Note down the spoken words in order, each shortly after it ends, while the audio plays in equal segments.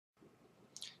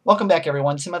Welcome back,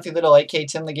 everyone. Timothy Little, aka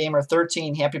Tim the Gamer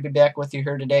 13. Happy to be back with you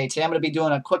here today. Today I'm going to be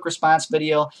doing a quick response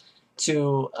video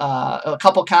to a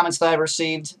couple comments that I've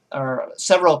received, or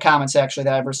several comments actually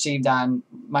that I've received on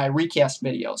my Reicast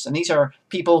videos. And these are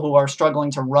people who are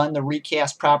struggling to run the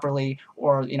Reicast properly,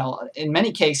 or in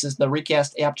many cases the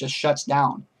Reicast app just shuts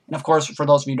down. And of course, for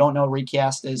those of you who don't know,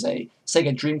 Reicast is a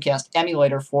Sega Dreamcast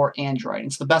emulator for Android.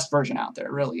 It's the best version out there,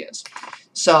 it really is.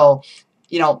 So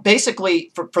basically,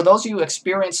 for those of you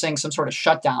experiencing some sort of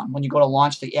shutdown when you go to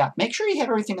launch the app, make sure you have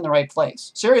everything in the right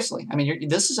place. Seriously, I mean,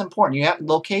 this is important.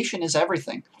 Location is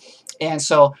everything, and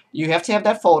so you have to have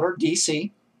that folder,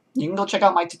 DC. You can go check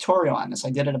out my tutorial on this. I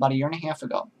did it about a year and a half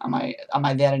ago on my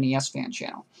That NES Fan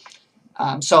channel.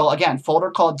 So again,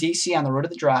 folder called DC on the root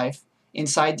of the drive.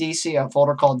 Inside DC, a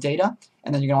folder called Data,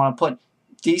 and then you're going to want to put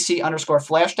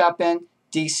DC_flash.bin,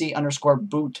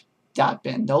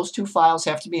 DC_boot.bin. Those two files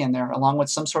have to be in there, along with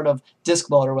some sort of disk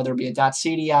loader, whether it be a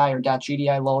 .cdi or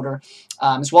 .gdi loader,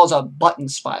 as well as a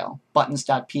buttons file,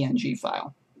 buttons.png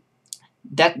file.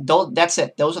 That's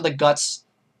it. Those are the guts.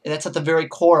 That's at the very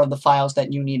core of the files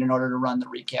that you need in order to run the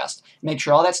Reicast. Make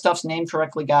sure all that stuff's named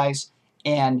correctly, guys,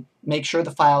 and make sure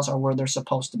the files are where they're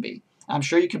supposed to be. I'm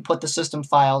sure you can put the system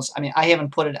files. I mean, I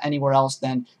haven't put it anywhere else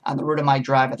than on the root of my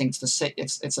drive. I think it's a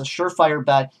surefire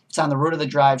bet. It's on the root of the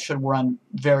drive. Should run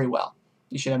very well.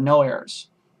 You should have no errors.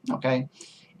 Okay.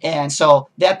 And so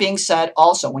that being said,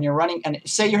 also when you're running, and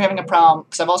say you're having a problem,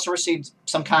 because I've also received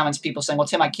some comments, people saying, "Well,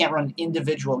 Tim, I can't run an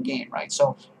individual game, right?"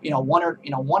 So one or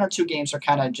two games are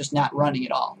kind of just not running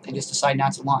at all. They just decide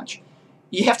not to launch.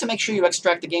 You have to make sure you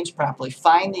extract the games properly.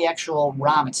 Find the actual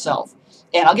ROM itself,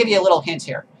 and I'll give you a little hint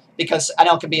here, because I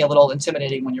know it can be a little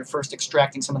intimidating when you're first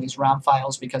extracting some of these ROM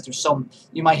files, because there's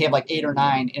you might have like 8 or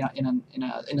 9 in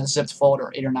a zipped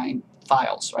folder, 8 or 9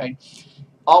 files, right?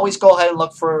 Always go ahead and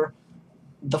look for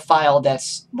the file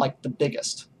that's like the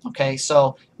biggest. Okay,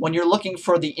 so when you're looking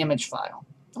for the image file,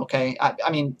 okay,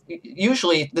 I mean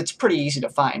usually it's pretty easy to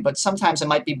find, but sometimes it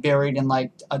might be buried in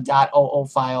like a .oo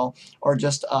file, or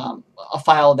just a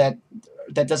file that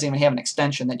doesn't even have an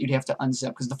extension that you'd have to unzip,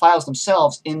 because the files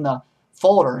themselves in the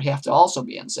folder have to also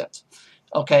be unzipped.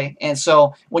 Okay, and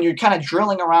so when you're kind of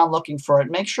drilling around looking for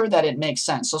it, make sure that it makes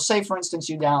sense. So say for instance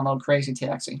you download Crazy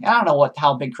Taxi. I don't know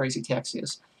how big Crazy Taxi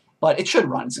is, but it should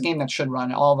run. It's a game that should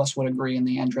run. All of us would agree in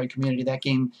the Android community that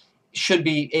game should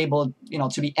be able,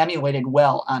 to be emulated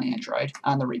well on Android,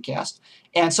 on the Reicast.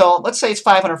 And so let's say it's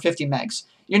 550 megs.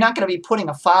 You're not going to be putting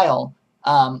a file,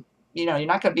 you're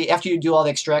not going to be, after you do all the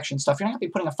extraction stuff, you're not going to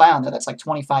be putting a file in there that's like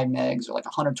 25 megs or like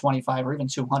 125 or even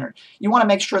 200. You want to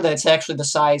make sure that it's actually the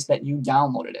size that you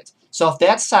downloaded it. So if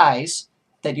that size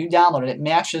that you downloaded it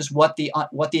matches what the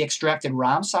extracted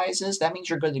ROM size is, that means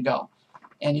you're good to go.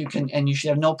 And you should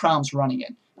have no problems running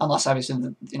it, unless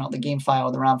obviously the game file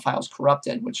or the ROM file is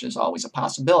corrupted, which is always a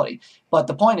possibility. But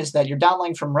the point is that you're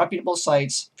downloading from reputable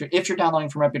sites. If you're downloading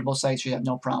from reputable sites, you have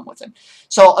no problem with it.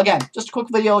 So again, just a quick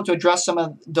video to address some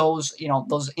of those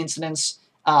those incidents,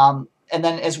 and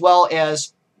then as well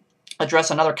as address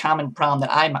another common problem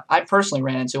that I personally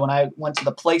ran into when I went to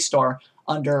the Play Store.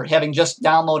 Under having just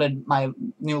downloaded my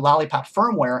new Lollipop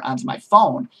firmware onto my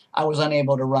phone, I was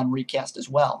unable to run Reicast as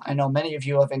well. I know many of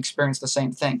you have experienced the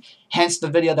same thing. Hence the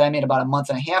video that I made about a month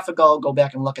and a half ago. Go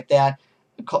back and look at that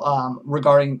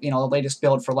regarding the latest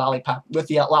build for Lollipop, with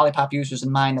the Lollipop users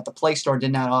in mind, that the Play Store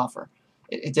did not offer.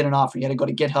 It didn't offer. You had to go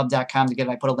to github.com to get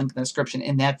it. I put a link in the description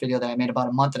in that video that I made about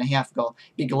a month and a half ago.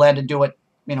 Be glad to do it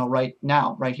right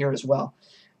now, right here as well.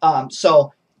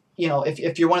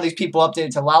 If you're one of these people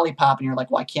updated to Lollipop and you're like,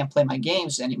 well, I can't play my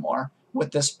games anymore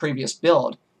with this previous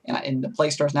build, and the Play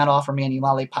Store's not offering me any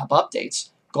Lollipop updates,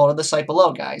 go to the site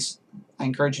below, guys. I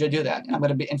encourage you to do that. And I'm going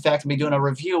to be, in fact, doing a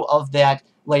review of that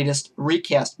latest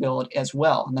Reicast build as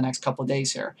well in the next couple of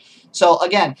days here. So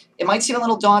again, it might seem a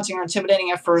little daunting or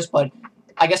intimidating at first, but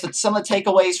I guess that some of the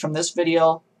takeaways from this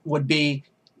video would be: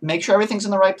 make sure everything's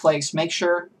in the right place, make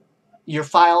sure your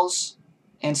files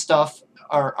and stuff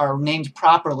are named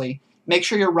properly, make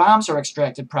sure your ROMs are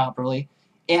extracted properly,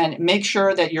 and make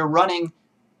sure that you're running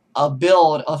a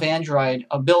build of Android,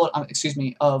 of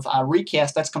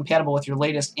Reicast that's compatible with your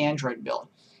latest Android build,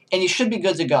 and you should be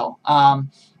good to go.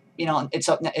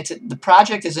 The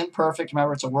project is imperfect.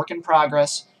 Remember, it's a work in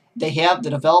progress. The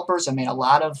developers have made a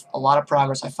lot of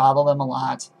progress. I follow them a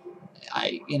lot.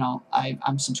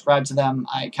 I'm subscribed to them.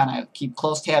 I kind of keep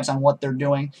close tabs on what they're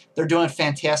doing. They're doing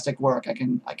fantastic work, I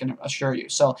can assure you.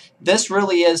 So this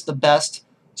really is the best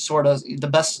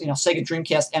Sega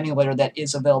Dreamcast emulator that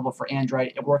is available for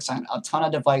Android. It works on a ton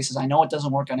of devices. I know it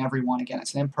doesn't work on every one. Again,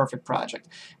 it's an imperfect project,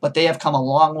 but they have come a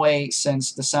long way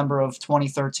since December of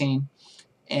 2013,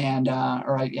 and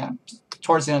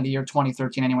towards the end of the year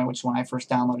 2013 anyway, which is when I first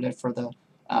downloaded it for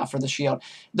the Shield.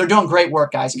 They're doing great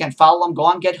work, guys. Again, follow them. Go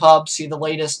on GitHub. See the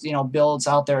latest, builds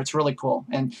out there. It's really cool.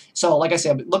 And so, like I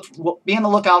said, be on the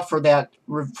lookout for that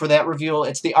review.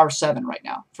 It's the R7 right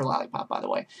now for Lollipop, by the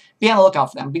way. Be on the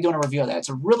lookout for that. I'll be doing a review of that. It's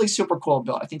a really super cool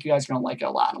build. I think you guys are going to like it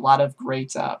a lot. A lot of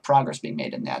great progress being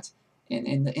made in that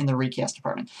in the Reicast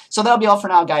department. So that'll be all for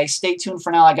now, guys. Stay tuned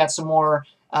for now. I got some more.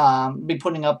 Be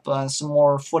putting up some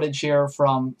more footage here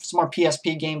from some more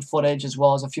PSP game footage, as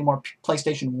well as a few more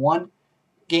PlayStation 1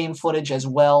 game footage as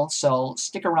well. So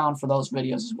stick around for those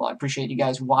videos as well. I appreciate you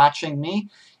guys watching me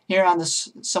here on this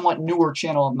somewhat newer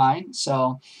channel of mine.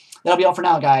 So that'll be all for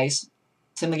now, guys.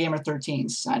 Tim the Gamer 13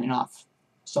 signing off.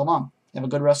 So long. Have a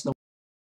good rest of the